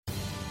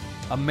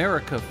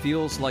America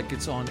feels like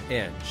it's on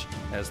edge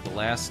as the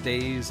last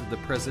days of the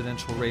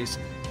presidential race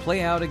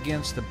play out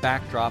against the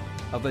backdrop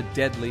of a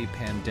deadly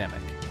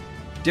pandemic.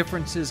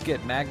 Differences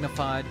get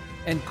magnified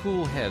and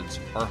cool heads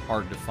are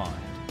hard to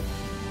find.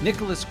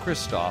 Nicholas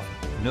Kristof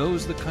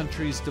knows the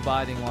country's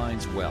dividing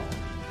lines well.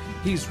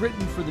 He's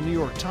written for the New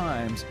York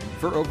Times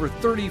for over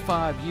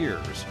 35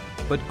 years,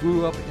 but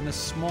grew up in a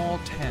small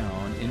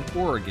town in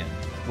Oregon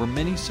where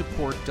many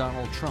support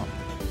Donald Trump.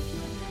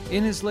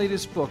 In his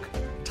latest book,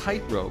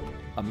 Tightrope: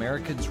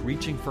 Americans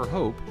Reaching for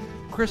Hope,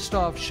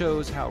 Kristof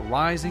shows how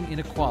rising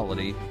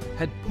inequality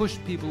had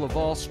pushed people of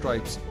all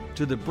stripes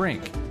to the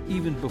brink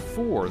even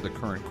before the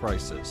current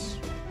crisis.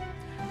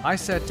 I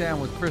sat down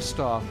with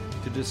Kristof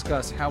to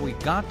discuss how we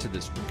got to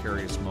this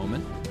precarious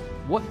moment,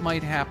 what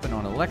might happen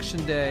on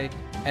Election Day,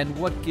 and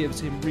what gives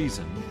him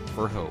reason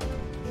for hope.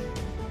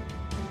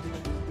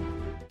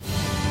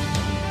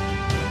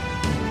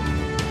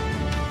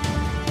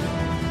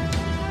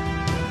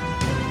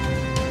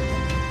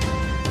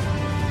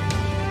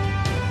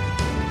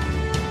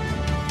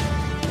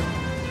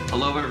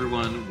 Hello,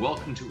 everyone.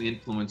 Welcome to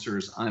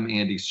Influencers. I'm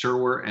Andy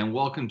Serwer, and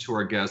welcome to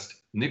our guest,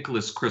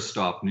 Nicholas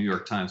Kristof, New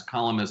York Times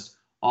columnist,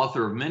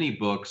 author of many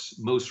books,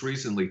 most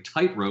recently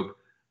Tightrope: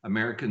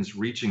 Americans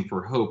Reaching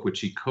for Hope, which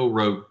he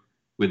co-wrote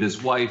with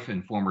his wife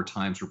and former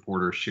Times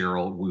reporter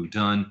Cheryl Wu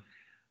Dunn.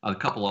 The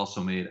couple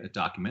also made a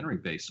documentary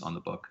based on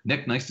the book.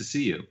 Nick, nice to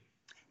see you.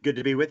 Good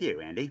to be with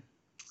you, Andy.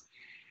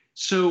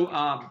 So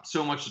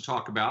much to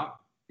talk about.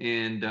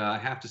 And I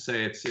have to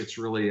say, it's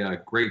really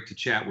great to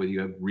chat with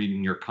you. I've been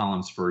reading your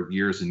columns for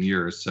years and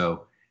years,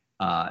 so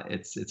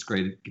it's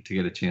great to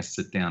get a chance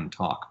to sit down and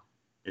talk.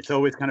 It's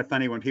always kind of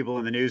funny when people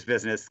in the news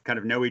business kind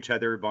of know each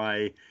other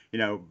by,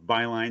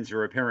 bylines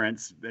or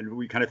appearance, and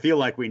we kind of feel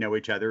like we know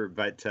each other,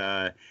 but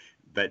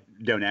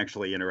don't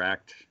actually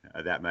interact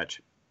that much.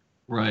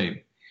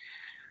 Right.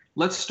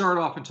 Let's start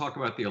off and talk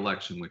about the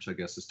election, which I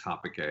guess is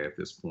topic A at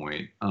this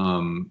point.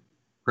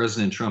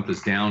 President Trump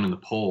is down in the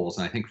polls,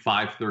 and I think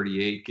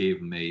 538 gave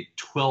him a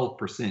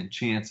 12%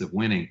 chance of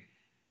winning.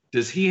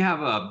 Does he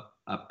have a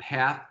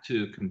path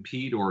to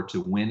compete or to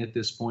win at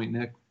this point,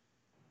 Nick?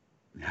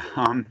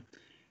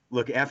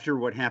 Look, after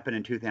what happened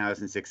in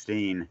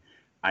 2016,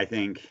 I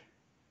think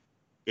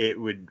it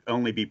would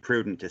only be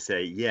prudent to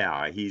say,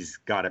 yeah, he's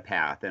got a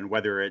path. And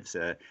whether it's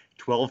a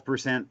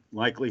 12%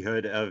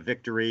 likelihood of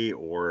victory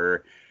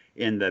or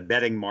in the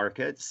betting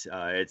markets,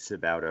 it's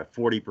about a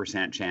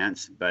 40%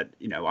 chance. But,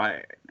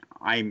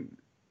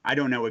 I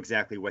don't know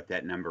exactly what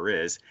that number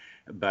is.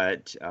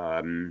 But,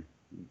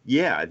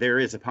 yeah, there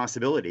is a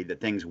possibility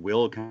that things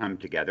will come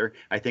together.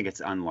 I think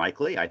it's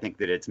unlikely. I think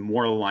that it's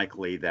more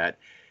likely that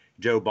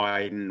Joe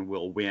Biden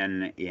will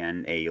win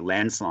in a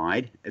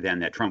landslide than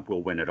that Trump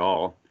will win at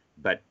all.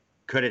 But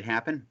could it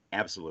happen?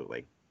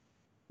 Absolutely.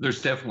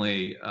 There's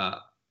definitely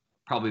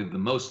probably the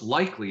most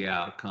likely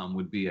outcome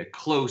would be a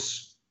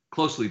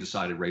closely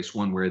decided race,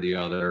 one way or the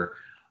other.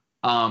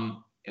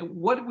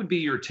 What would be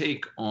your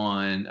take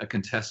on a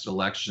contested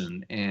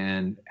election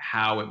and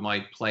how it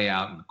might play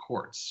out in the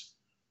courts?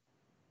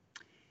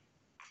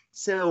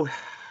 So,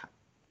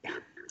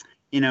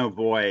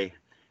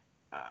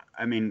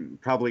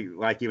 probably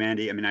like you,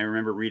 Andy, I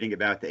remember reading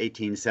about the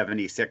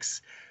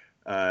 1876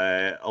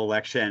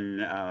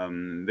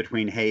 election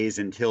between Hayes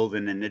and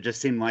Tilden, and it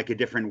just seemed like a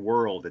different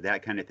world.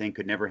 That kind of thing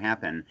could never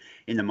happen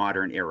in the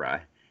modern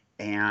era.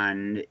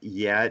 And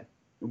yet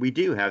we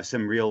do have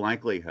some real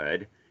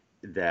likelihood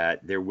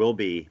that there will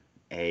be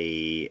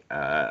a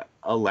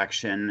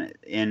election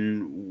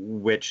in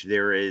which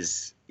there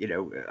is,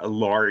 a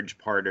large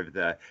part of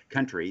the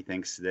country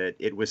thinks that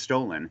it was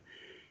stolen.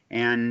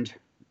 And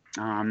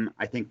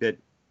I think that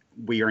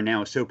we are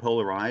now so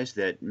polarized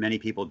that many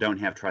people don't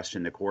have trust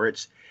in the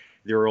courts.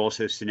 There are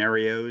also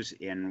scenarios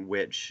in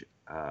which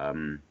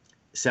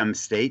some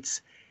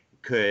states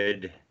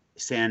could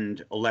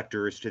send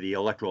electors to the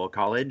Electoral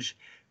College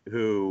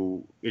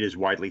who it is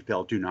widely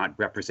felt do not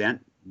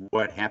represent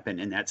what happened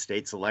in that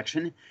state's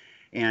election,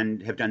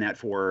 and have done that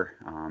for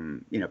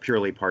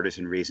purely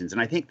partisan reasons.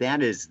 And I think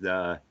that is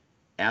the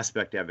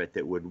aspect of it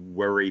that would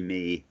worry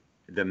me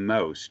the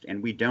most.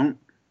 And we don't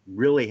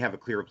really have a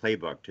clear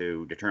playbook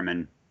to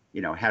determine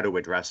how to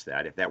address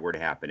that if that were to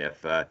happen.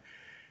 If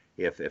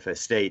a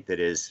state that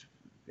has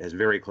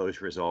very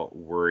close result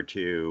were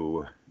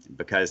to,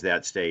 because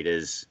that state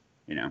is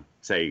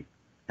say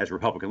has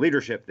Republican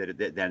leadership, that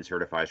it then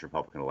certifies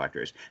Republican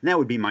electors, and that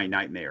would be my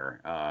nightmare.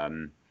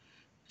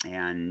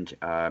 And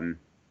I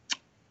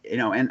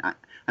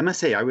must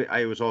say,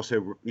 I was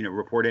also,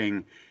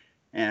 reporting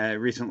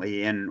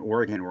recently in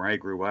Oregon, where I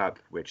grew up,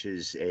 which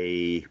is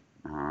a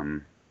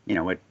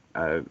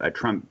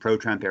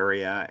pro-Trump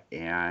area,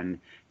 and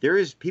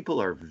people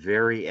are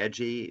very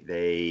edgy.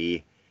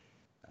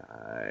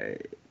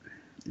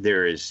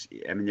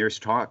 There's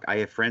talk. I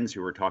have friends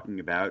who are talking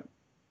about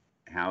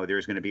how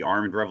there's going to be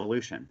armed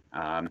revolution,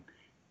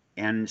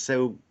 and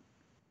so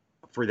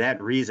for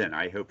that reason,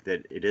 I hope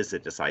that it is a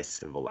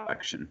decisive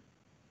election.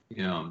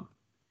 Yeah.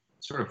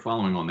 Sort of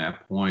following on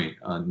that point,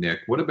 Nick,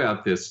 what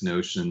about this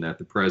notion that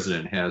the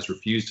president has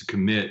refused to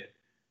commit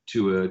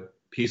to a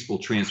peaceful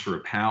transfer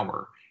of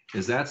power.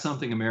 Is that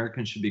something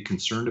Americans should be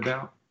concerned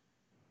about?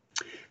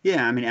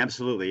 Yeah, I mean,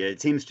 absolutely.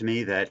 It seems to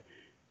me that,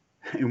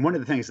 and one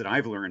of the things that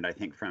I've learned, I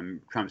think,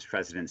 from Trump's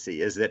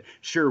presidency is that,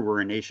 sure,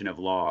 we're a nation of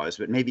laws,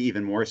 but maybe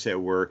even more so,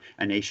 we're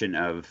a nation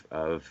of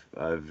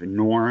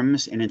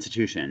norms and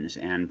institutions.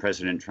 And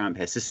President Trump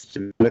has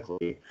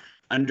systematically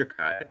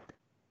undercut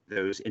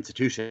those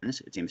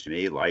institutions, it seems to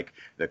me, like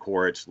the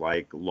courts,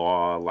 like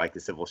law, like the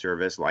civil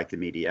service, like the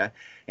media,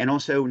 and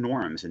also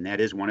norms. And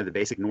that is one of the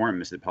basic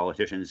norms that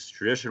politicians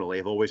traditionally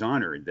have always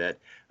honored, that,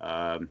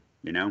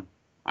 you know,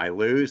 I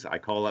lose, I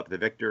call up the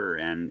victor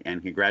and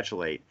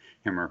congratulate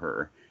him or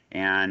her.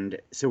 And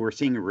so we're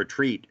seeing a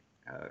retreat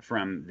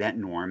from that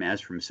norm, as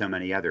from so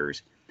many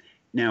others.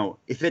 Now,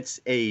 if it's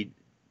a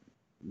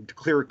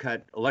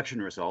clear-cut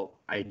election result,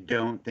 I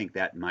don't think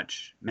that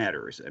much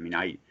matters. I mean,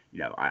 I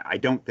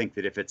don't think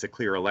that if it's a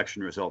clear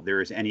election result,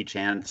 there is any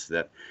chance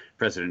that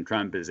President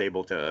Trump is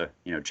able to,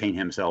 chain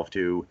himself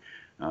to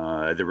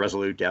the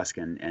Resolute desk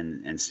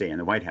and stay in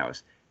the White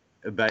House.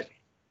 But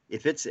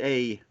if it's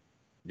a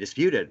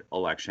disputed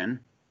election,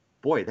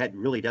 boy, that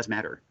really does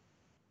matter.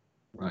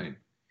 Right.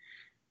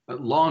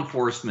 Law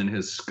enforcement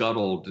has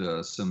scuttled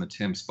some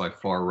attempts by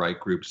far-right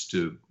groups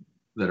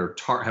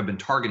that have been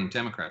targeting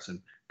Democrats, and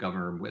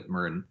Governor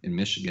Whitmer in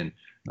Michigan,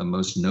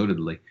 most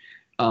notably.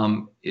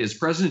 Is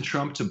President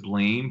Trump to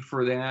blame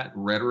for that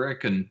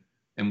rhetoric? And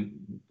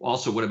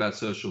also, what about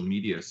social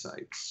media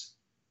sites?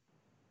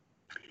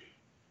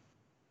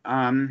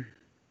 I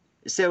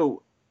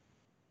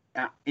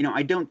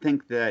don't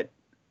think that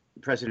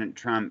President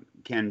Trump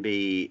can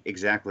be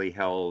exactly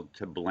held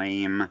to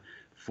blame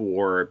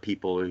for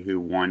people who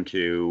want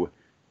to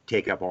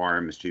take up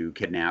arms to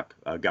kidnap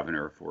a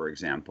governor, for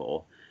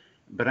example.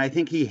 But I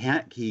think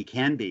he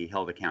can be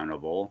held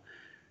accountable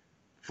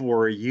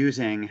for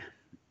using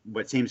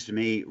what seems to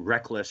me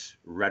reckless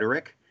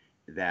rhetoric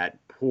that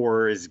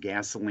pours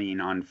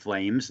gasoline on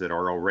flames that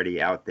are already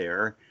out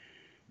there,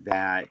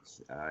 that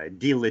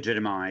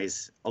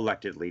delegitimize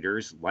elected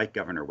leaders like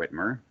Governor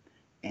Whitmer,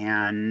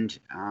 and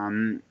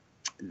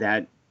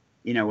that,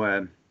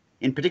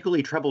 in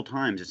particularly troubled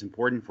times, it's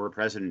important for a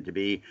president to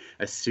be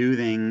a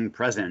soothing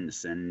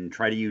presence and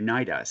try to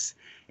unite us.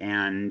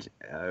 And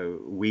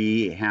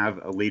we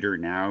have a leader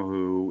now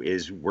who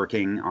is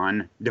working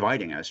on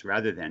dividing us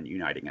rather than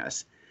uniting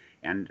us.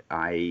 And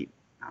I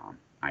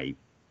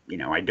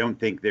don't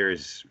think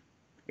there's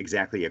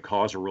exactly a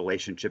causal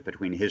relationship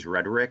between his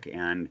rhetoric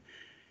and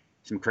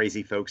some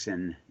crazy folks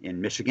in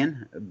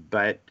Michigan.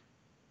 But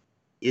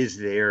is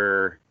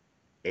there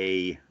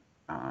a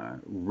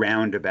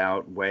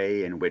roundabout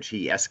way in which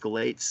he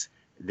escalates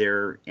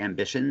their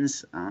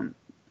ambitions?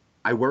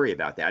 I worry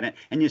about that.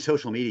 And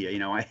social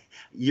media,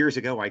 years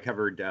ago I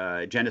covered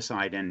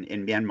genocide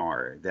in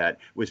Myanmar that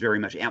was very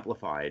much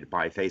amplified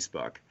by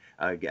Facebook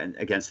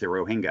against the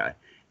Rohingya.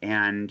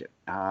 And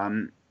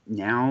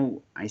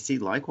now I see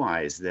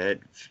likewise that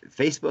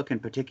Facebook in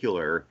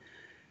particular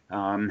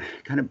kind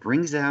of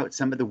brings out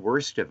some of the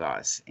worst of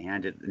us,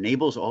 and it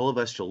enables all of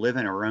us to live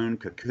in our own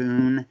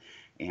cocoon.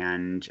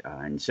 And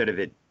instead of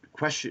it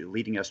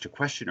leading us to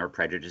question our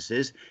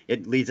prejudices,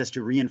 it leads us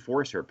to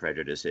reinforce our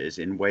prejudices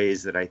in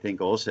ways that I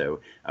think also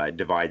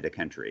divide the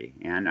country.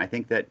 And I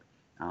think that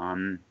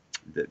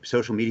the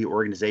social media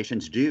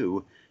organizations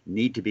do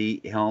need to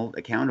be held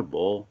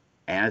accountable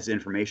as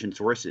information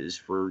sources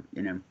for,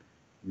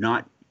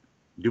 not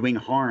doing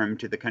harm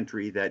to the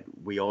country that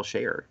we all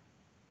share.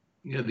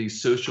 Yeah,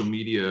 these social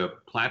media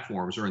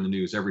platforms are in the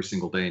news every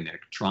single day,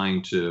 Nick,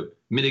 trying to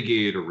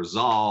mitigate or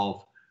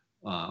resolve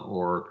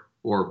or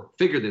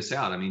figure this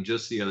out. I mean,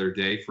 just the other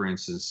day, for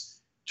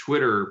instance,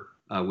 Twitter,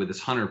 with this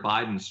Hunter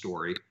Biden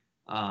story,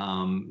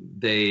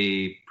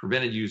 they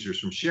prevented users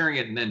from sharing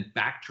it and then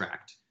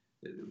backtracked.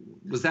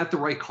 Was that the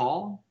right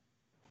call?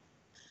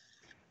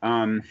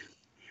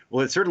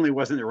 Well, it certainly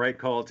wasn't the right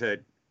call to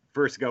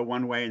first go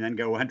one way and then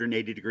go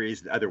 180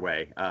 degrees the other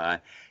way.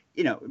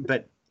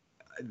 But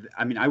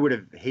I mean, I would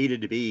have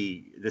hated to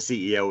be the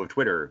CEO of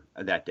Twitter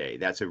that day.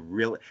 That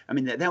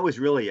was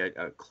really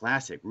a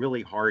classic,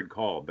 really hard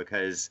call,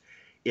 because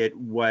it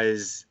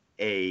was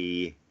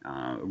a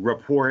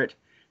report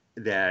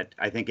that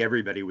I think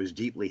everybody was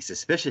deeply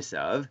suspicious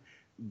of,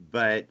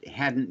 but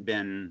hadn't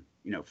been,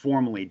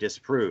 formally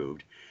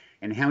disproved.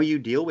 And how you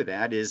deal with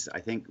that is, I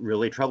think,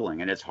 really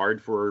troubling. And it's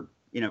hard for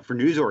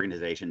news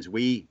organizations.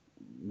 We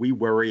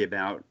worry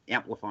about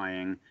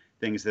amplifying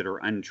things that are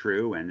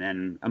untrue and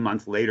then a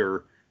month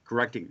later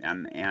correcting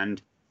them.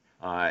 And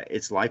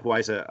it's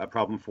likewise a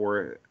problem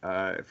for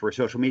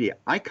social media.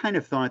 I kind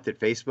of thought that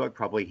Facebook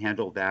probably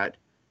handled that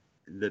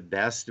the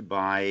best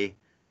by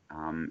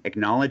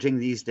acknowledging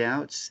these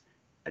doubts,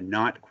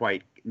 not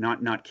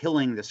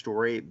killing the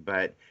story,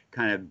 but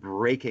kind of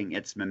breaking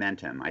its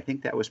momentum. I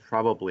think that was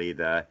probably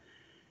the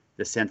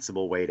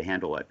sensible way to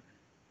handle it.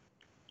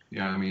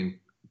 Yeah, I mean,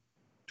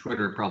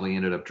 Twitter probably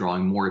ended up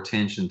drawing more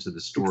attention to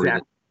the story than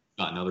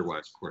gotten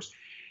otherwise, of course.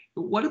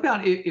 But what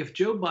about if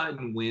Joe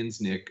Biden wins,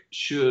 Nick?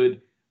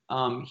 Should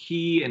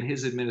he and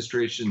his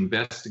administration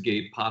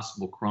investigate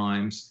possible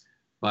crimes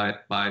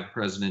by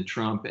President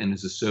Trump and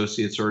his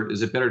associates, or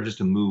is it better just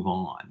to move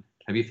on?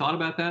 Have you thought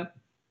about that?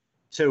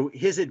 So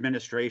his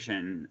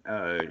administration,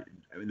 the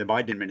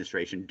Biden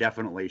administration,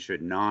 definitely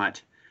should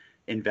not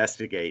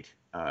investigate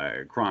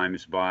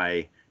crimes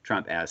by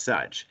Trump as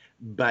such.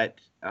 But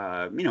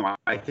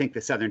I think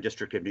the Southern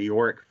District of New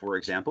York, for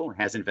example,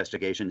 has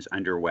investigations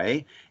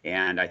underway,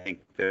 and I think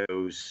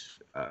those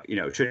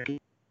should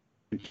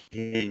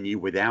continue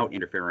without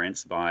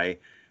interference by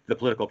the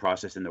political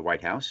process in the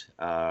White House.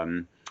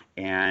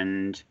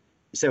 And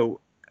so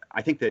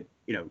I think that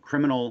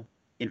criminal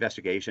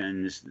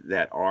investigations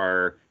that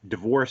are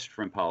divorced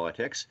from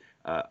politics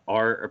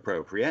are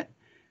appropriate.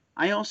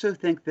 I also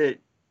think that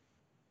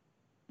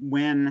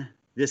when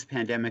this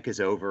pandemic is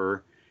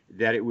over,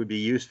 that it would be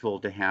useful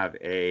to have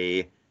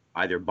a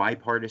either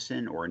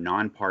bipartisan or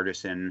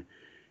nonpartisan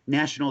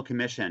national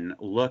commission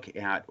look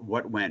at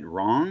what went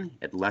wrong,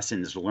 at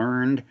lessons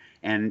learned,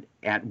 and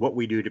at what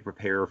we do to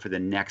prepare for the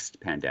next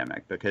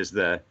pandemic. Because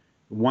the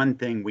one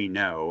thing we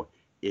know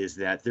is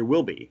that there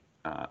will be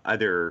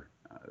other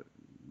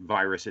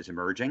viruses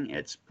emerging.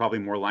 It's probably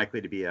more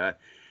likely to be an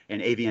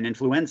avian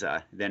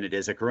influenza than it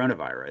is a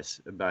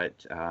coronavirus,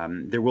 but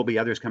there will be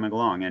others coming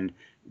along, and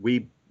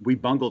we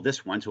bungled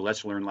this one, so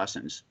let's learn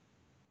lessons.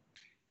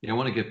 Yeah, I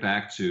want to get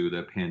back to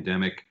the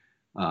pandemic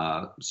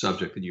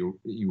subject that you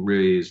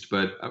raised,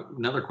 but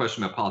another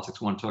question about politics.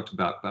 I want to talk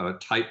about a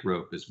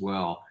tightrope as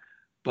well.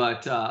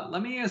 But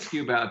let me ask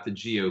you about the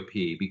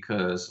GOP,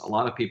 because a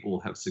lot of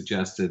people have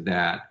suggested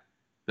that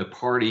the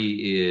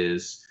party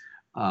is,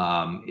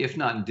 if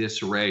not in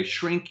disarray,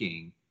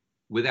 shrinking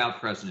without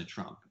President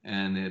Trump,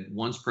 and that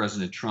once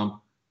President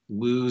Trump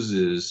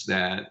loses,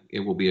 that it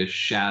will be a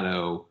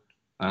shadow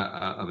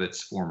of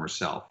its former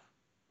self.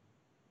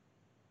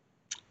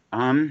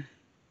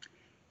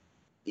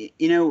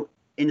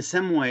 In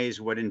some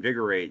ways, what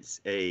invigorates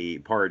a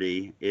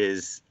party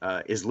is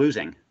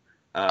losing,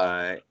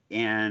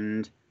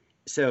 and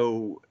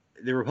so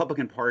the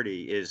Republican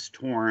Party is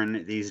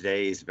torn these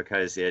days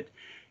because it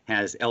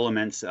has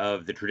elements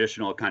of the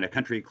traditional kind of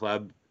country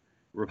club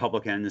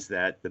Republicans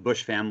that the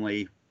Bush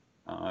family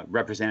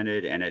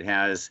represented, and it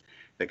has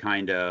the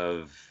kind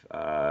of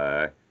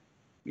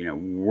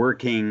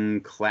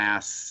working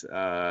class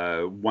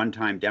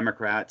one-time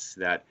Democrats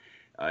that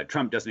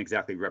Trump doesn't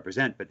exactly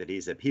represent, but that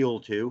he's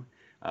appealed to,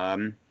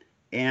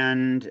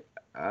 and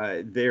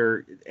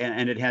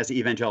it has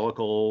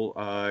evangelical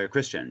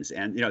Christians,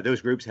 and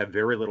those groups have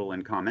very little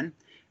in common,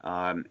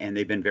 and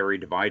they've been very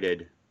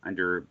divided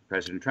under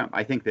President Trump.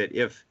 I think that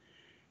if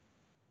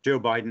Joe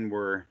Biden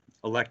were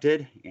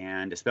elected,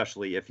 and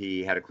especially if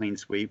he had a clean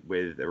sweep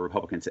with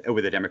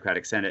the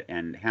Democratic Senate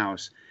and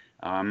House,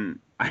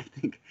 I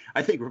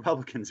think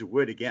Republicans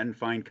would again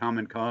find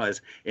common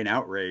cause in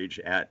outrage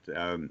at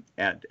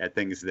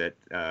things that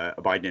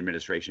a Biden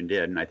administration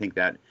did, and I think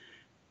that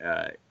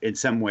in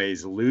some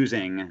ways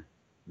losing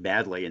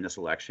badly in this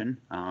election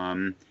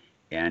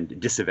and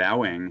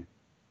disavowing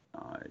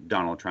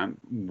Donald Trump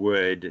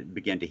would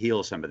begin to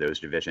heal some of those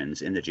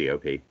divisions in the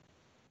GOP.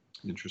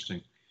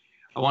 Interesting.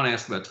 I want to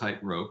ask about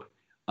tightrope.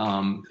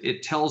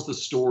 It tells the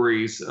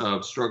stories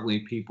of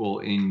struggling people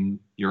in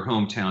your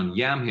hometown,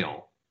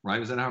 Yamhill,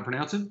 right? Is that how I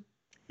pronounce it?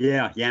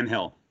 Yeah,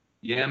 Yamhill.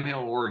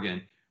 Yamhill,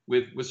 Oregon,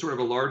 with sort of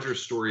a larger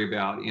story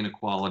about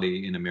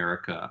inequality in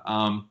America.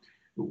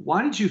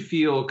 Why did you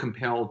feel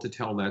compelled to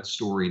tell that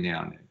story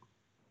now, Nick?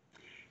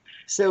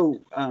 So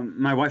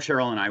my wife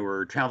Cheryl and I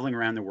were traveling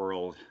around the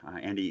world,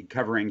 Andy,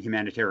 covering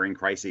humanitarian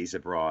crises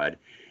abroad.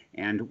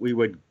 And we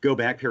would go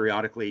back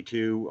periodically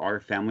to our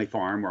family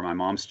farm where my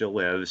mom still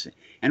lives.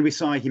 And we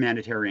saw a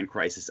humanitarian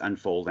crisis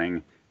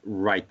unfolding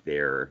right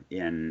there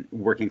in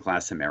working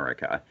class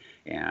America.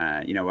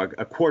 And,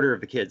 a quarter of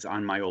the kids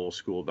on my old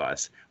school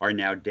bus are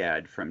now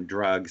dead from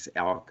drugs,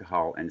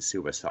 alcohol, and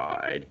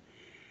suicide.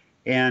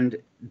 And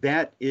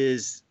that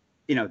is,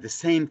 the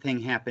same thing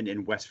happened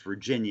in West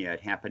Virginia.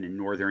 It happened in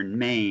northern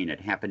Maine.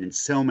 It happened in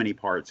so many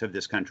parts of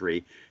this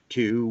country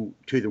to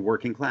the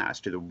working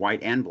class, to the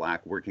white and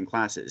black working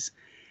classes.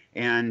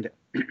 And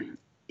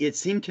it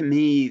seemed to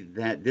me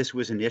that this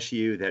was an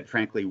issue that,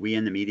 frankly, we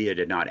in the media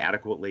did not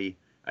adequately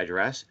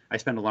address. I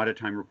spent a lot of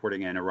time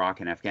reporting in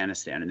Iraq and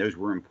Afghanistan, and those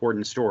were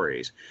important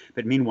stories.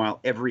 But meanwhile,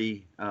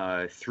 every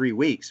 3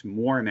 weeks,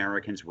 more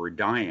Americans were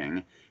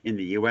dying in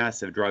the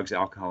U.S. of drugs,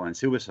 alcohol, and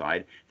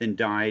suicide than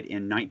died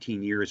in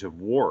 19 years of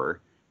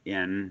war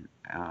in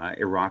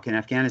Iraq and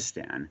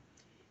Afghanistan.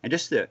 And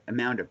just the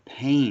amount of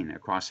pain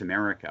across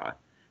America,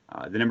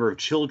 the number of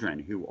children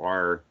who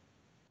are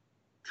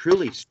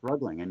truly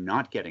struggling and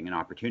not getting an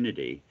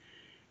opportunity,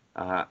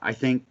 I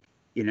think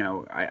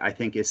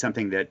is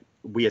something that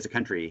we as a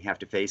country have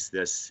to face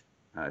this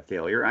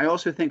failure. I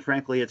also think,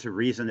 frankly, it's a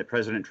reason that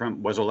President Trump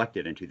was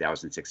elected in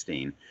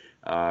 2016.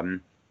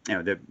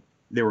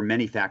 There were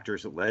many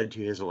factors that led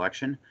to his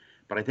election,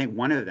 but I think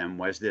one of them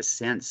was this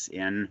sense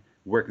in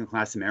working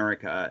class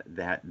America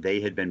that they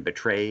had been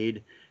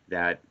betrayed,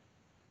 that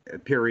a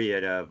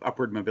period of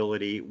upward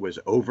mobility was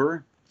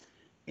over,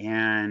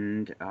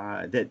 and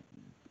that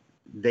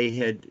they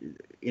had,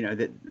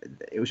 that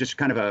it was just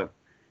kind of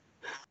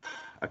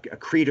a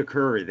cri de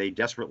coeur. They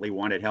desperately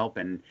wanted help,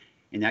 and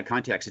in that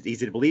context, it's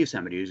easy to believe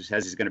somebody who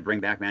says he's going to bring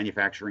back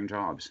manufacturing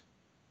jobs.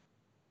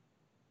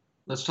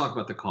 Let's talk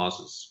about the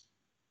causes.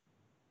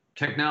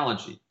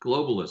 Technology,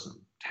 globalism,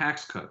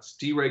 tax cuts,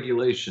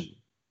 deregulation,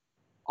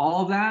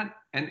 all that,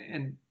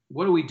 and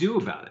what do we do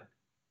about it?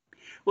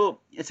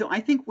 Well, so I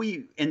think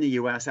we, in the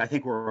U.S., I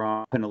think we're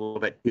often a little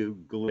bit too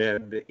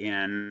glib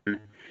in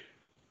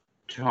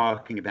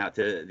talking about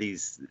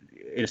these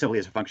simply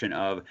as a function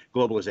of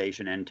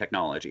globalization and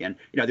technology. And,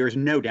 there is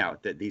no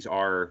doubt that these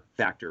are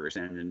factors,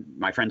 and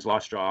my friends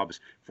lost jobs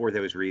for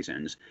those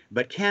reasons.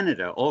 But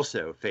Canada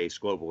also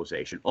faced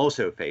globalization,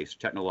 also faced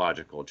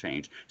technological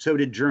change. So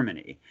did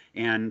Germany.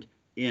 And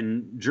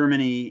in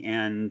Germany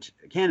and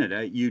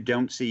Canada, you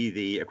don't see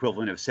the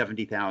equivalent of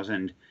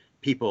 70,000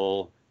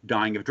 people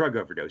dying of drug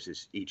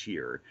overdoses each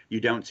year. You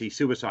don't see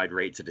suicide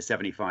rates at a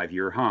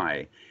 75-year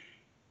high.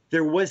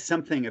 There was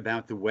something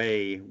about the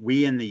way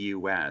we in the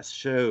U.S.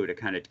 showed a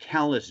kind of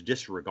callous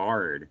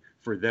disregard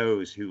for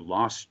those who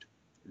lost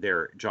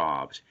their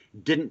jobs,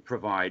 didn't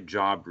provide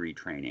job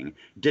retraining,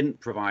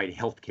 didn't provide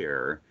health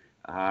care.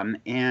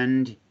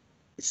 And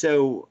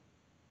so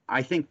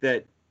I think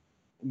that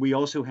we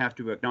also have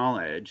to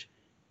acknowledge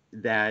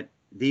that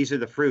these are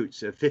the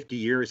fruits of 50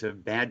 years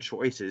of bad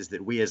choices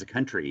that we as a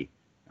country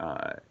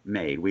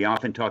made. We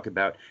often talk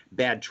about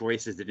bad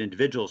choices that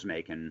individuals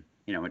make in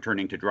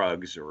turning to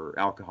drugs or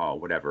alcohol,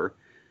 whatever.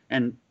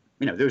 And,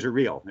 those are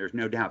real. There's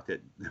no doubt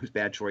that those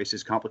bad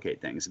choices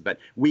complicate things. But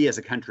we as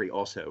a country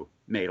also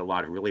made a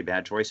lot of really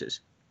bad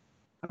choices.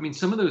 I mean,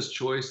 some of those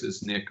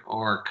choices, Nick,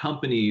 are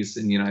companies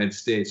in the United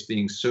States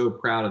being so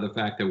proud of the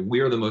fact that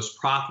we're the most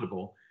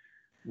profitable.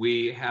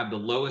 We have the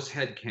lowest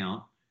head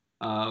count.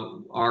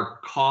 Our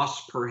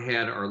costs per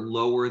head are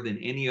lower than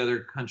any other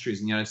countries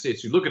in the United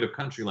States. You look at a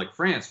country like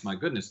France, my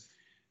goodness,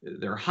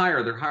 they're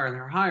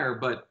higher,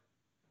 but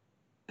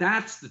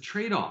that's the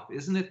trade-off,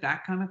 isn't it?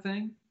 That kind of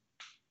thing?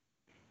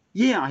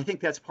 Yeah, I think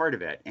that's part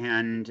of it.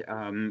 And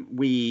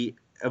we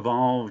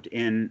evolved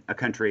in a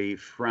country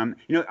from,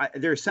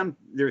 there's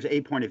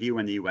a point of view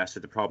in the U.S. that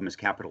the problem is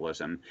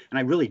capitalism. And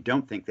I really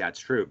don't think that's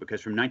true,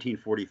 because from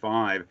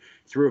 1945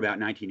 through about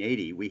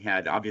 1980, we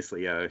had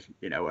obviously a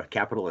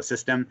capitalist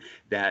system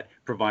that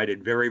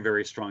provided very,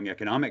 very strong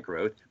economic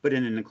growth, but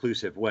in an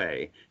inclusive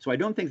way. So I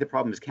don't think the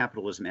problem is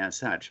capitalism as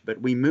such,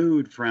 but we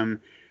moved from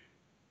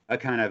a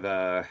kind of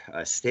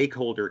a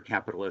stakeholder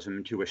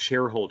capitalism to a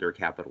shareholder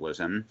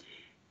capitalism,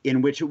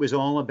 in which it was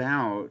all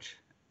about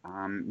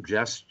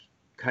just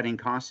cutting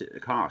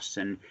costs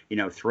and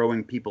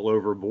throwing people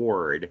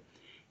overboard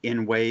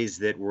in ways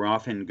that were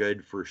often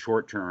good for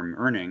short-term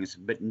earnings,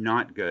 but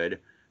not good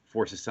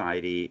for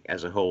society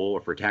as a whole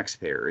or for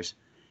taxpayers.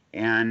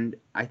 And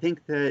I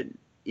think that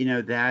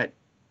that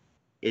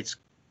it's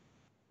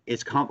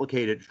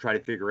complicated to try to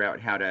figure out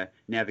how to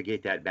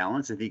navigate that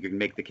balance. I think you can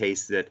make the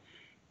case that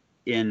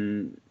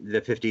in the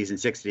 50s and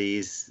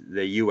 60s,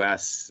 the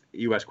U.S.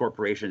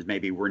 corporations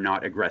maybe were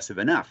not aggressive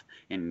enough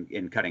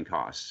in cutting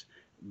costs.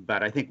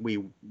 But I think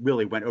we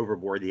really went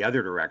overboard the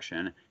other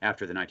direction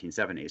after the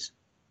 1970s.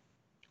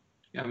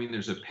 Yeah, I mean,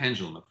 there's a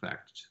pendulum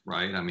effect,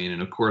 right? I mean,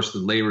 and of course, the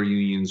labor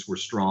unions were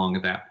strong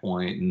at that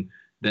point, and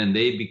then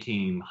they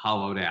became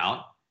hollowed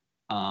out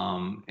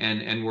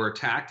and were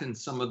attacked, and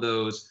some of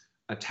those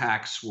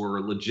attacks were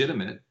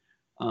legitimate.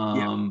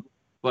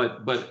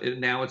 But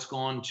now it's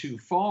gone too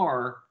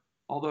far.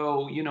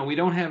 Although, we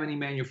don't have any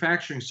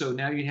manufacturing, so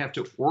now you have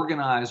to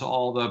organize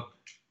all the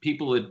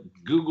people at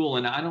Google,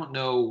 and I don't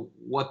know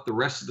what the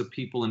rest of the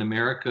people in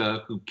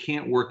America who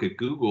can't work at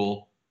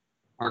Google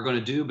are going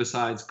to do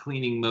besides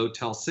cleaning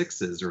Motel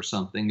 6s or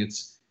something. It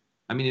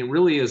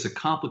really is a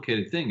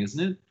complicated thing,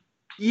 isn't it?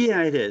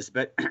 Yeah, it is.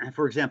 But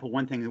for example,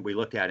 one thing that we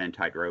looked at in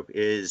Tightrope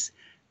is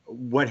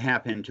what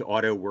happened to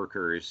auto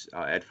workers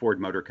at Ford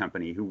Motor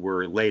Company who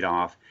were laid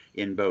off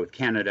in both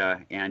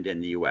Canada and in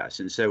the U.S.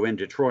 And so in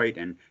Detroit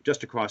and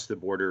just across the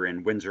border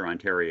in Windsor,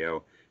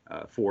 Ontario,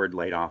 Ford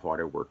laid off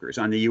auto workers.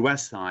 On the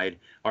U.S. side,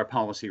 our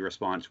policy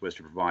response was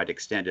to provide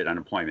extended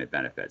unemployment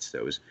benefits.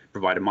 Those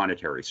provide a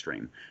monetary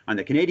stream. On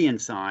the Canadian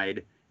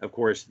side, of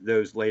course,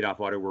 those laid off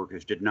auto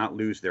workers did not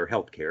lose their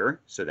health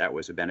care, so that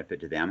was a benefit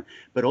to them.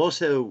 But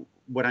also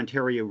what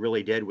Ontario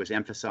really did was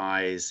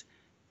emphasize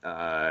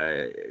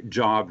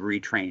job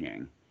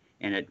retraining.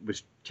 And it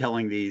was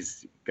telling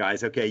these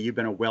guys, okay, you've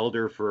been a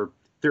welder for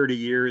 30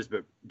 years, but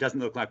it doesn't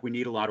look like we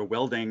need a lot of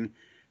welding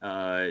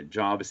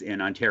jobs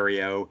in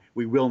Ontario.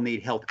 We will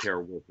need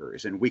healthcare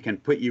workers, and we can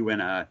put you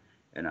in a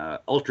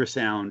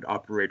ultrasound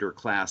operator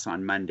class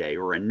on Monday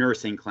or a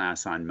nursing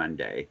class on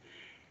Monday.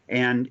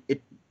 And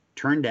it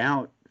turned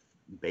out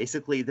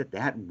basically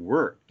that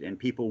worked, and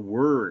people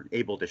were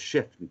able to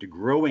shift into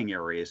growing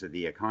areas of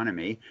the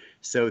economy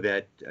so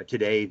that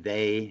today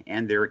they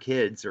and their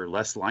kids are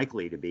less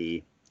likely to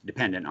be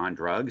dependent on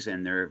drugs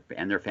and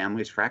their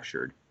families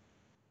fractured.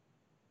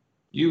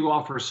 You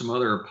offer some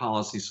other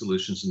policy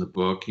solutions in the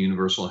book: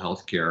 universal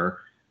health care,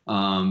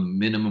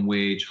 minimum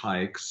wage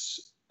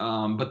hikes,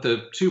 but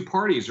the two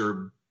parties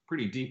are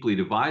pretty deeply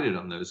divided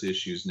on those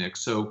issues, Nick.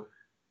 So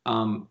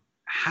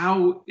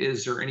how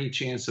is there any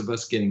chance of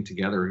us getting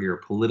together here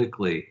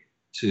politically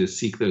to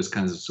seek those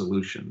kinds of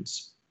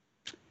solutions?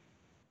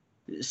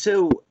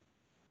 So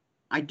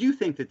I do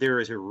think that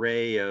there is a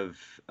ray of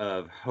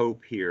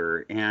hope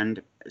here,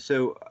 and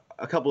so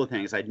a couple of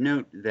things. I'd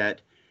note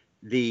that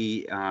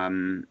the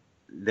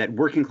that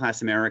working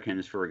class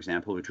Americans, for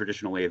example, who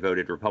traditionally have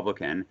voted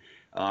Republican,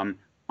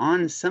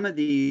 on some of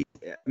the,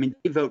 I mean,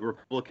 they vote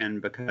Republican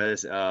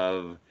because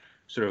of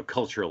sort of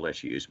cultural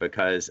issues,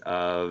 because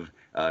of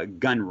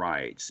gun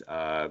rights,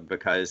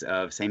 because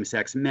of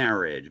same-sex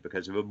marriage,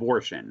 because of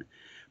abortion.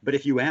 But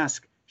if you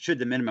ask, should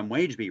the minimum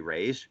wage be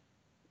raised?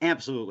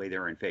 Absolutely,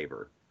 they're in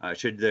favor.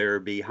 Should there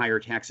be higher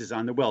taxes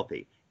on the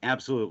wealthy?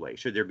 Absolutely.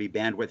 Should there be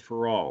bandwidth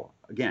for all?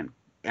 Again,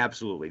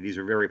 absolutely. These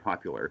are very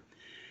popular.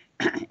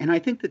 And I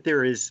think that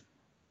there is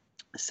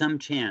some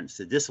chance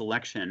that this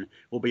election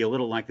will be a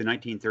little like the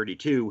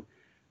 1932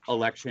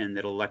 election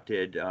that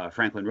elected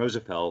Franklin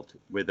Roosevelt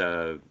with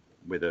a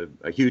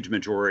huge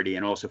majority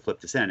and also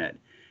flipped the Senate.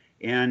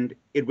 And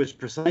it was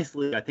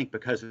precisely, I think,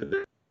 because of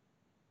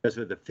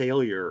the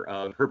failure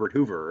of Herbert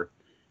Hoover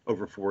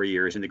over 4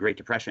 years in the Great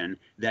Depression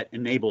that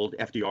enabled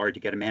FDR to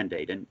get a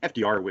mandate. And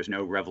FDR was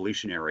no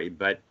revolutionary,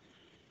 but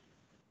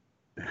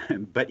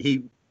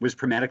he was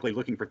pragmatically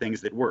looking for things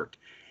that worked.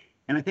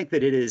 And I think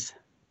that it is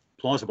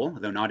plausible,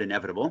 though not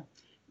inevitable,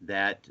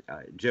 that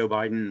Joe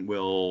Biden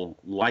will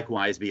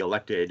likewise be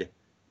elected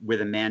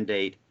with a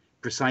mandate,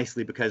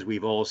 precisely because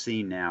we've all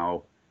seen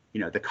now,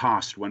 the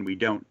cost when we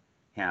don't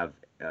have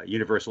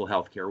universal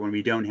health care, when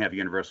we don't have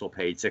universal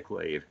paid sick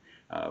leave,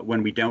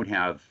 when we don't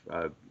have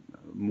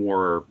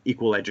more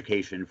equal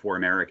education for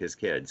America's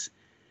kids.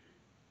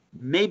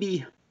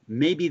 Maybe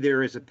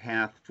there is a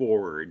path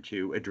forward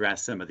to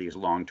address some of these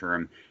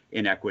long-term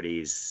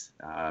inequities.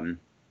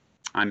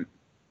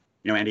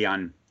 Andy,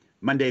 on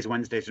Mondays,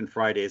 Wednesdays, and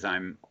Fridays,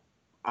 I'm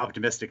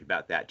optimistic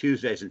about that.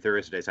 Tuesdays and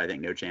Thursdays, I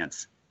think no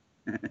chance.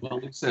 Well,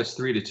 at least that's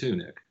 3-2,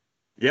 Nick.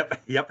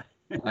 Yep.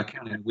 Not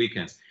counting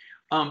weekends.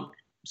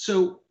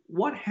 So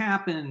what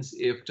happens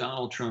if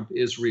Donald Trump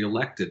is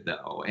reelected,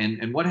 though?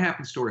 And what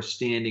happens to our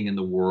standing in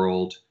the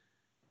world?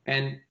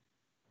 And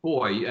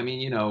boy, I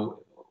mean,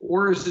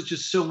 or is it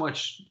just so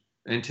much,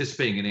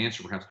 anticipating an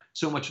answer perhaps,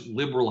 so much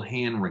liberal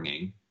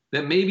hand-wringing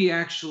that maybe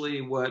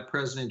actually what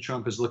President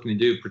Trump is looking to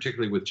do,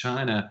 particularly with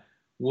China,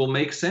 will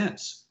make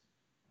sense?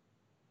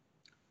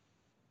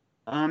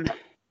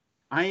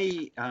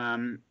 I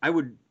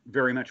would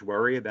very much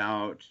worry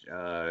about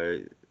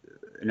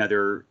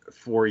another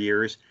 4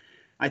 years.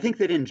 I think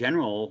that in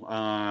general,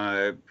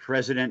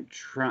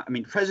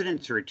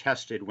 presidents are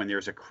tested when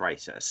there's a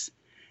crisis.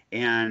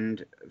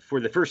 And for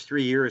the first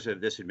 3 years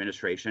of this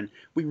administration,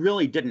 we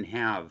really didn't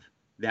have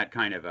that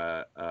kind of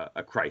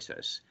a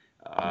crisis.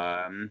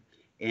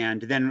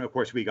 And then, of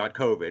course, we got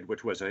COVID,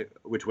 which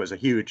was a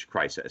huge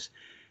crisis.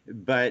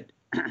 But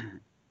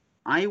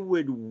I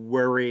would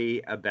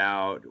worry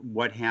about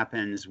what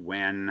happens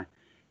when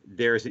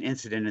there's an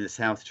incident in the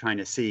South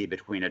China Sea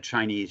between a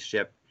Chinese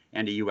ship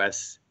and a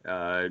U.S.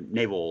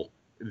 Naval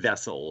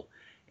vessel,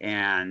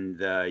 and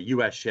the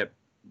U.S. ship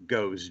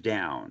goes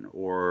down,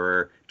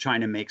 or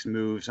China makes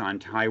moves on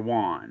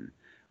Taiwan,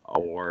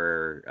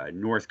 or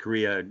North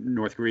Korea,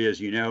 as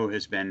you know,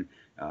 has been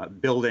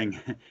building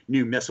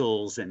new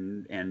missiles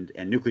and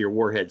nuclear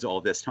warheads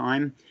all this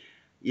time.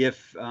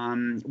 If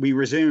we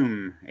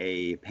resume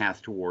a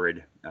path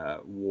toward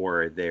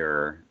war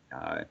there,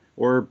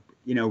 or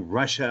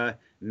Russia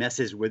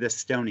messes with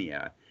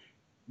Estonia,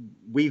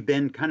 we've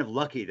been kind of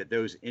lucky that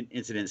those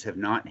incidents have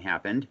not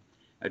happened.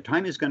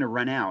 Time is going to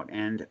run out,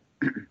 and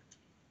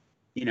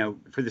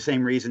for the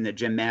same reason that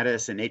Jim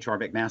Mattis and H.R.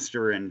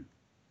 McMaster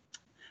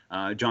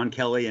and John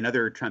Kelly and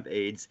other Trump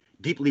aides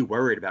deeply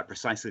worried about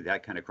precisely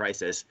that kind of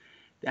crisis.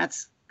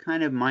 That's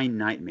kind of my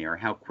nightmare,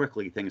 how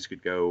quickly things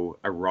could go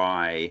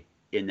awry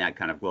in that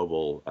kind of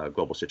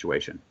global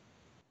situation.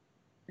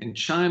 And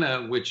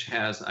China, which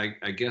has, I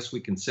guess we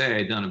can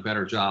say, done a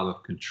better job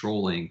of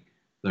controlling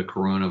the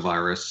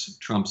coronavirus,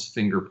 Trump's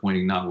finger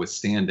pointing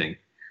notwithstanding,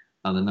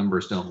 the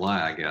numbers don't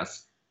lie, I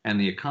guess. And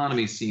the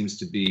economy seems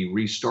to be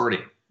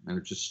restarting.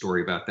 There's just a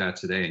story about that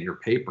today in your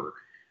paper.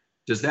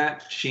 Does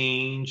that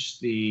change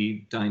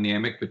the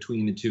dynamic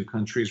between the two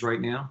countries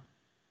right now?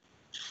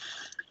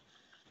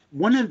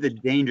 One of the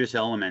dangerous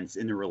elements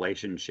in the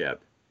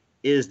relationship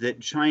is that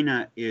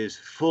China is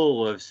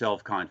full of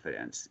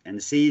self-confidence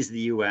and sees the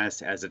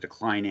U.S. as a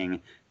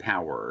declining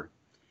power,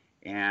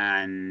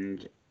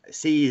 and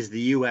sees the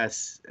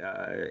U.S.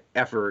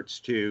 Efforts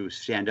to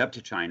stand up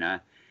to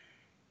China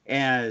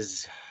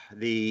as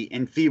the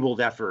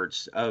enfeebled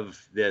efforts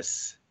of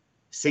this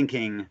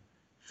sinking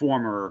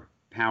former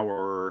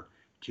power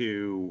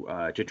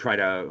to try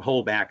to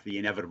hold back the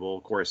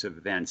inevitable course of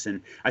events.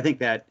 And I think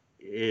that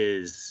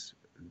is,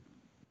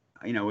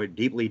 a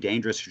deeply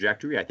dangerous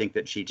trajectory. I think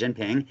that Xi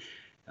Jinping,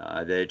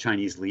 the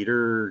Chinese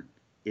leader,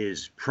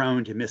 is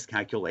prone to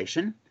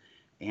miscalculation.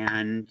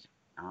 And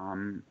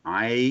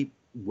I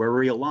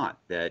worry a lot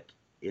that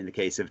in the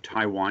case of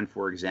Taiwan,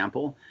 for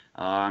example,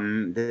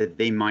 that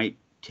they might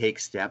take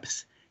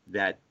steps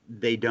that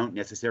they don't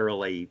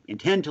necessarily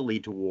intend to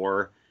lead to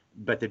war,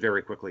 but that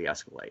very quickly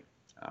escalate.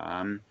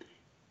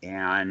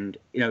 And,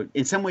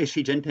 in some ways,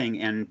 Xi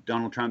Jinping and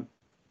Donald Trump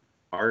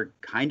are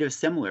kind of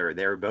similar.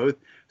 They're both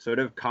sort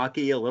of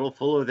cocky, a little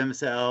full of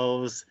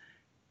themselves,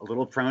 a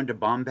little prone to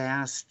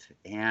bombast,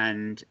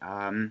 and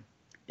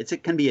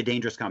it can be a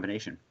dangerous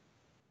combination.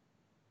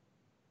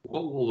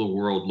 What will the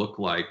world look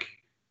like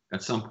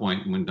at some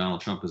point when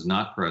Donald Trump is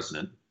not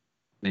president?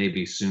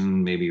 Maybe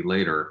soon, maybe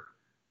later.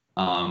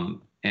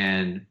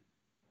 And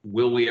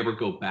will we ever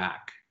go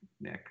back,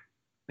 Nick?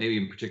 Maybe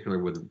in particular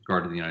with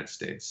regard to the United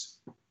States.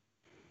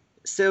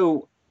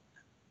 So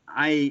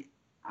I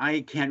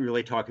can't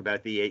really talk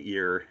about the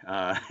 8-year,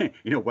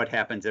 what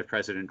happens if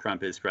President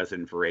Trump is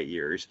president for 8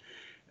 years.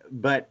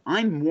 But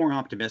I'm more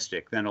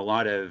optimistic than a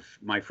lot of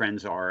my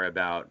friends are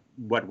about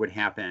what would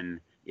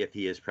happen if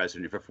he is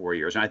president for 4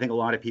 years. And I think a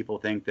lot of people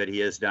think that he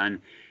has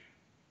done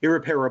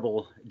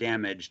irreparable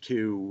damage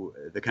to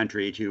the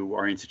country, to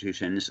our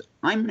institutions.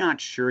 I'm not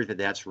sure that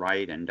that's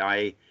right. And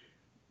I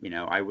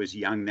was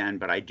young then,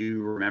 but I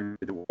do remember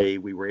the way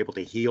we were able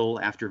to heal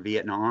after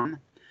Vietnam,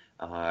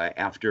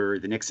 after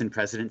the Nixon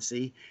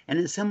presidency. And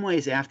in some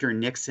ways after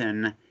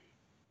Nixon,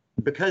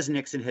 because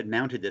Nixon had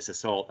mounted this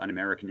assault on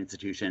American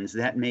institutions,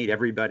 that made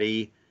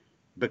everybody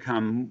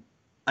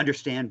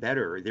understand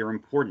better their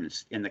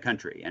importance in the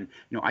country. And,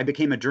 I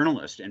became a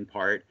journalist in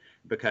part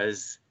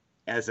because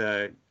as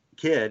a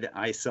kid,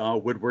 I saw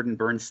Woodward and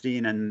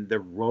Bernstein and the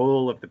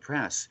role of the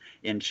press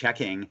in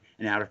checking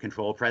an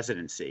out-of-control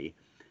presidency.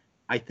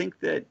 I think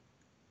that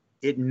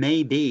it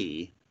may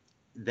be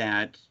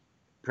that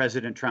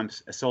President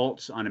Trump's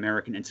assaults on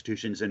American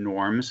institutions and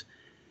norms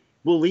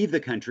will leave the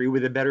country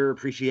with a better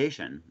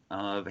appreciation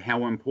of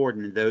how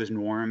important those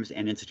norms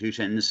and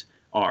institutions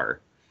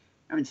are.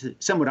 I mean, it's a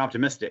somewhat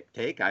optimistic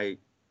take. I'm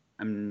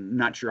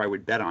not sure I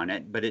would bet on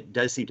it, but it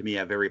does seem to me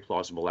a very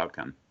plausible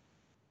outcome.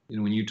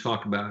 When you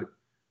talk about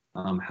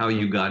how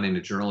you got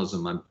into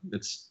journalism,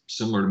 it's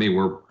similar to me.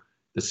 We're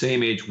the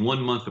same age,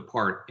 1 month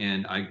apart,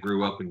 and I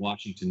grew up in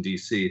Washington,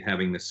 D.C.,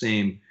 having the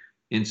same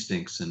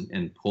instincts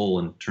and pull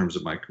in terms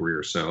of my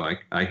career. So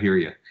I hear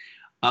you.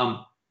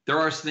 There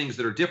are things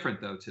that are different,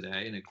 though,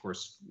 today, and of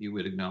course, you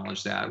would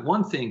acknowledge that.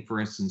 One thing,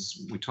 for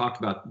instance, we talked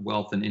about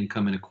wealth and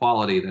income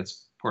inequality.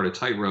 That's part of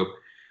Tightrope,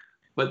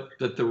 but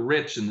that the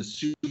rich and the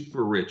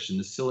super rich in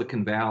the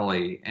Silicon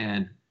Valley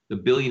and the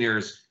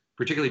billionaires,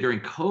 particularly during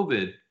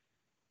COVID,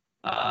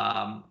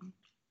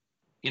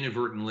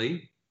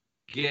 inadvertently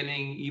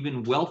getting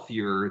even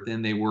wealthier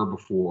than they were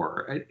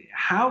before.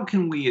 How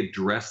can we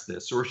address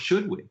this, or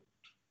should we?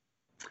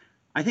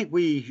 I think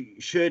we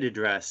should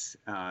address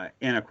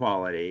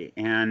inequality,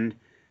 and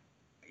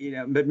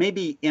but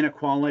maybe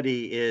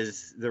inequality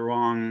is the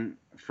wrong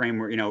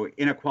framework.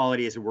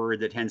 Inequality is a word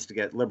that tends to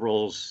get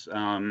liberals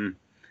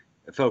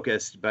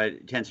focused, but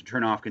it tends to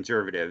turn off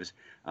conservatives.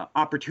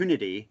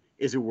 Opportunity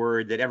is a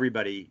word that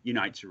everybody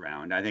unites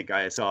around. I think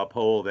I saw a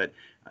poll that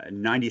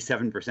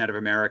 97% of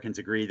Americans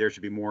agree there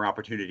should be more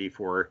opportunity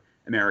for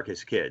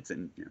America's kids,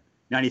 and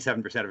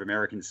 97% of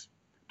Americans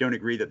don't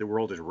agree that the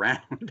world is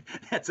round.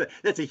 That's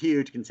a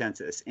huge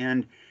consensus.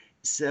 And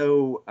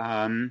so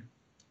I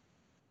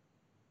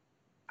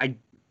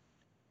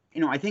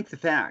think the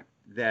fact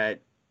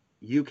that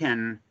you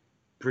can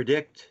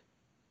predict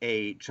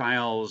a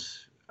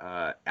child's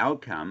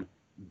outcome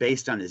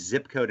based on the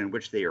zip code in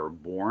which they are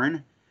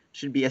born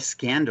should be a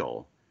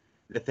scandal.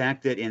 The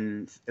fact that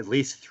in at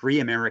least 3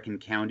 American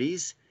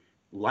counties,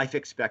 life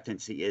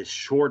expectancy is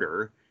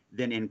shorter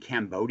than in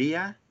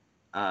Cambodia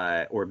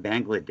or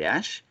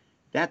Bangladesh,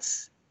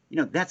 that's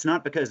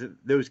not because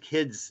those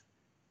kids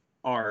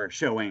are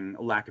showing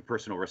a lack of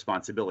personal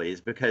responsibility.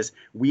 It's because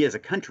we as a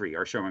country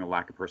are showing a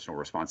lack of personal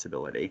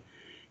responsibility.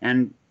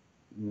 And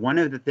one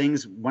of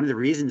the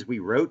reasons we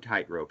wrote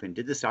Tightrope and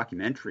did this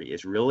documentary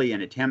is really an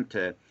attempt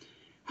to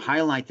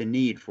highlight the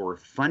need for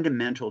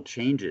fundamental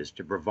changes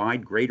to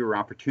provide greater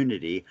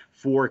opportunity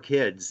for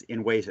kids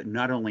in ways that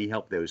not only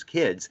help those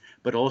kids,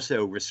 but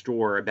also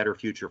restore a better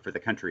future for the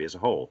country as a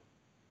whole.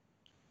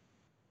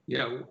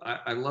 Yeah,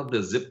 I love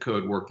the zip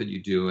code work that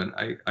you do. And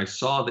I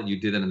saw that you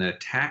did it in a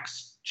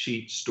tax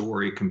cheat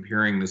story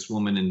comparing this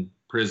woman in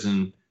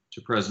prison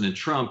to President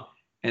Trump.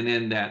 And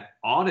then that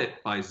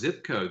audit by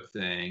zip code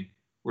thing,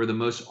 where the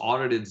most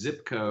audited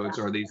zip codes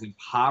are these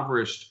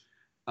impoverished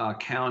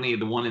county,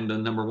 the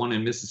number one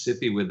in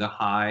Mississippi with the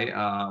high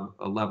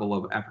level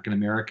of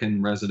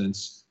African-American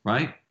residents,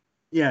 right?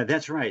 Yeah,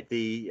 that's right.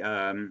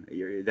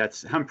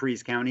 That's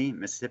Humphreys County,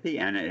 Mississippi,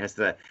 and it has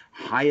the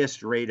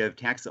highest rate of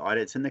tax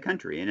audits in the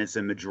country. And it's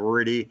a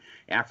majority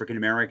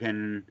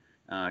African-American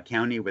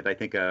county with, I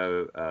think,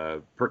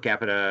 a per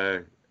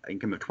capita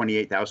income of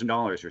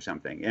 $28,000 or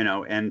something,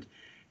 and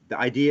the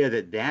idea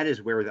that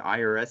is where the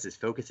IRS is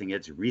focusing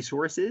its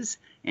resources.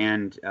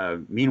 And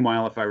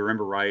meanwhile, if I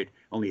remember right,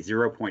 only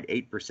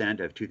 0.8%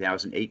 of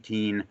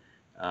 2018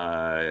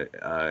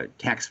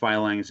 tax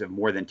filings of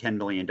more than $10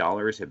 million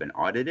have been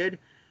audited.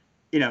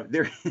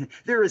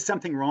 There is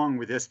something wrong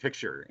with this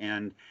picture.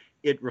 And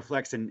it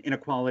reflects an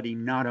inequality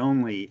not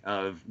only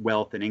of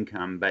wealth and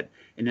income, but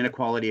an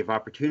inequality of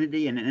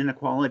opportunity and an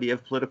inequality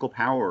of political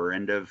power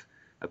and of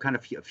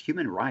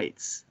human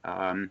rights.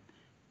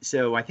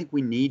 So I think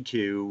we need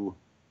to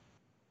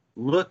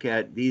look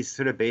at these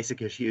sort of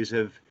basic issues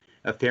of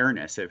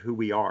fairness, of who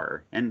we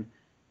are. And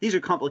these are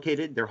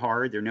complicated, they're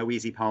hard, there are no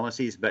easy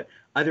policies, but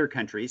other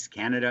countries,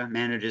 Canada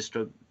manages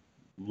to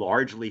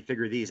largely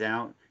figure these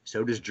out.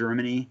 So does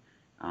Germany,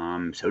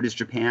 so does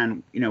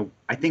Japan.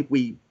 I think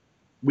we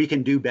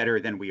can do better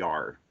than we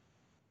are.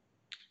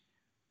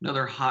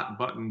 Another hot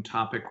button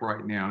topic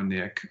right now,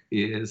 Nick,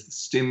 is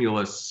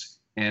stimulus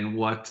and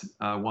what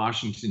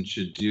Washington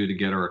should do to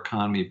get our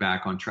economy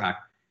back on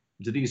track.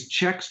 Do these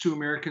checks to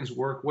Americans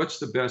work? What's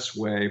the best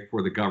way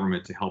for the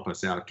government to help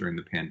us out during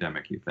the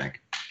pandemic, you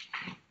think?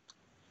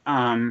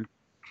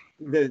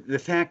 The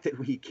fact that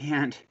we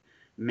can't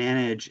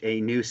manage a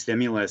new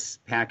stimulus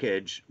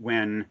package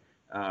when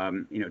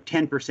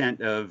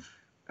 10% of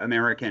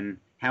American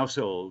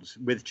households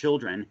with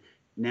children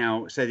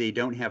now say they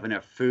don't have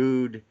enough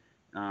food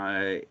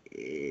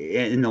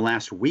in the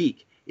last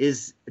week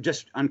is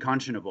just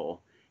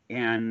unconscionable.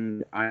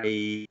 And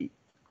I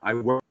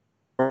worry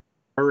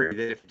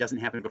that if it doesn't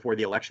happen before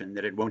the election,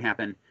 that it won't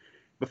happen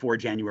before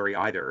January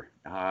either.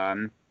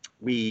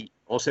 We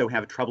also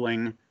have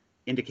troubling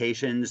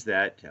indications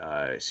that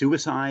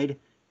suicide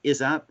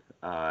is up,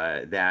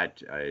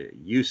 that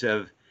use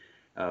of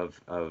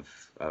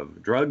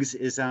drugs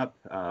is up.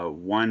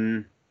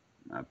 One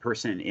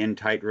person in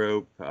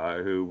Tightrope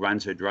who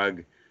runs a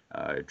drug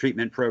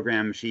treatment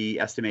program, she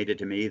estimated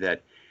to me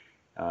that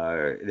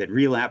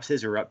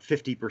relapses are up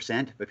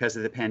 50% because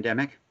of the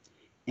pandemic.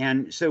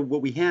 And so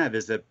what we have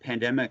is a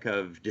pandemic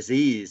of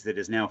disease that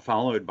is now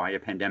followed by a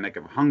pandemic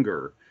of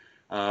hunger,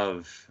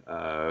 of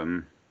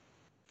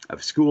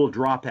school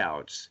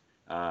dropouts,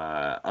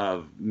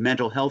 of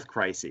mental health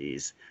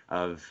crises,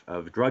 of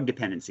drug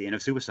dependency, and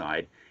of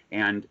suicide.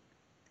 And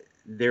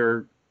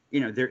there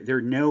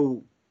are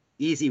no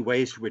easy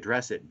ways to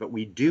address it, but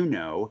we do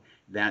know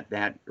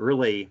that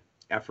early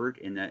effort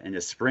in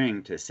the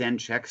spring to send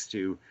checks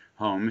to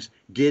homes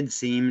did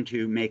seem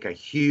to make a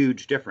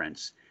huge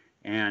difference.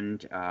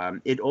 And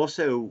it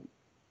also,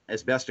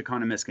 as best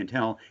economists can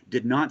tell,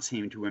 did not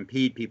seem to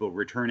impede people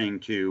returning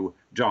to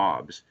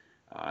jobs.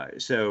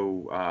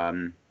 So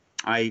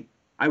I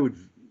would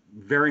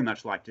very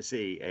much like to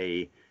see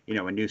a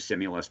new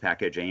stimulus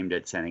package aimed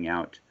at sending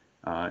out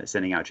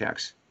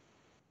checks.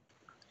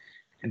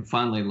 And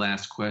finally,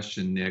 last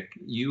question, Nick.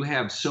 You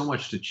have so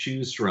much to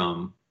choose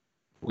from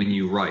when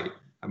you write.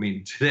 I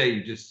mean, today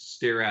you just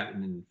stare at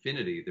an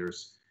infinity.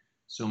 There's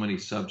so many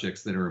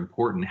subjects that are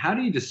important. How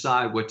do you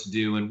decide what to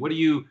do, and what are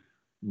you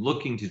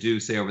looking to do,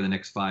 say, over the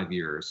next 5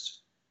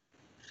 years?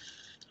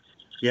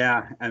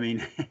 Yeah, I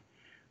mean,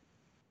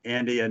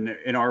 Andy,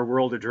 in our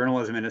world of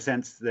journalism, in a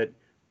sense that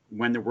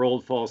when the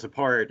world falls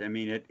apart, I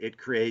mean, it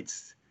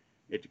creates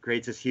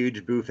this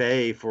huge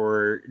buffet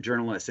for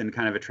journalists in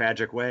kind of a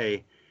tragic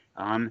way.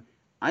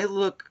 I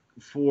look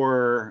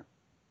for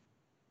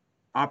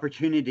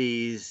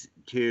opportunities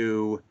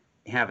to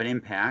have an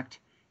impact,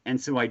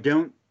 and so I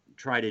don't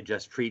try to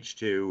just preach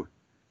to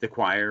the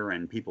choir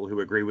and people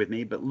who agree with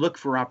me, but look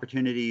for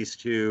opportunities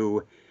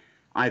to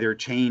either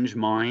change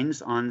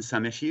minds on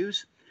some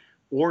issues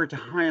or to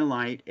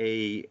highlight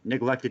a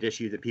neglected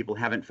issue that people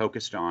haven't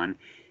focused on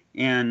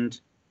and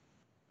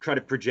try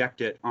to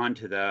project it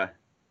onto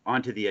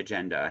the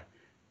agenda.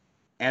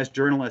 As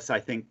journalists, I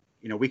think,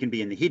 we can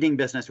be in the heating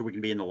business or we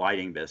can be in the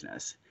lighting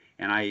business.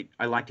 And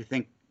I like to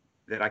think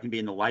that I can be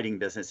in the lighting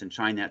business and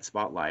shine that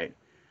spotlight.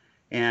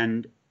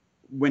 And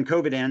when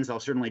COVID ends, I'll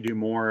certainly do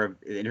more of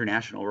the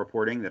international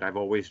reporting that I've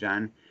always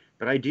done.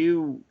 But I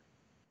do,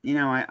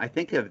 I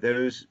think of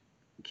those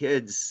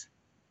kids,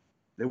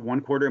 the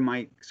 1/4 of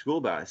my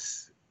school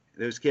bus,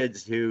 those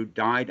kids who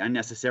died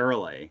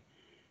unnecessarily,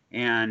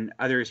 and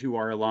others who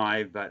are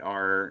alive but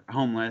are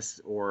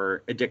homeless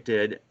or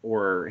addicted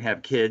or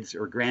have kids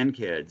or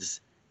grandkids.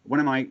 One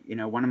of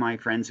my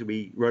friends who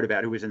we wrote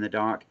about, who was in the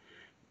doc,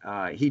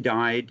 he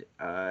died,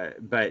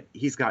 but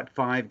he's got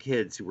 5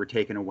 kids who were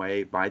taken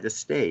away by the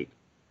state.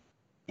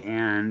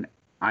 And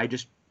I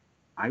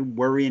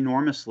worry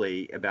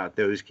enormously about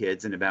those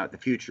kids and about the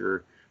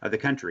future of the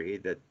country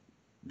that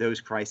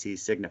those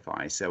crises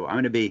signify. So I'm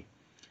going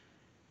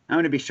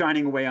to be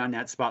shining away on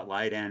that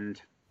spotlight, and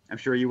I'm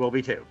sure you will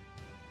be too.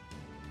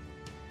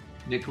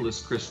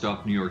 Nicholas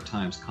Kristof, New York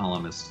Times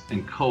columnist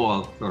and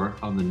co-author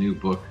of the new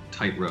book,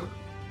 Tightrope.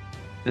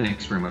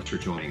 Thanks very much for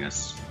joining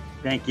us.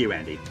 Thank you,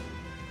 Andy.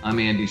 I'm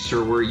Andy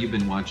Serwer. You've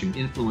been watching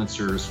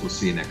Influencers. We'll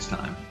see you next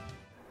time.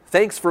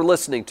 Thanks for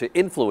listening to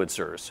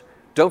Influencers.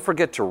 Don't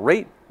forget to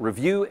rate,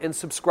 review, and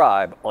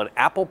subscribe on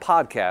Apple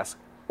Podcasts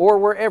or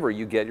wherever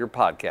you get your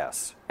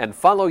podcasts. And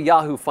follow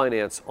Yahoo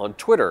Finance on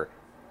Twitter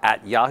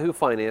 @Yahoo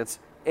Finance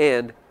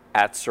and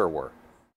 @Serwer.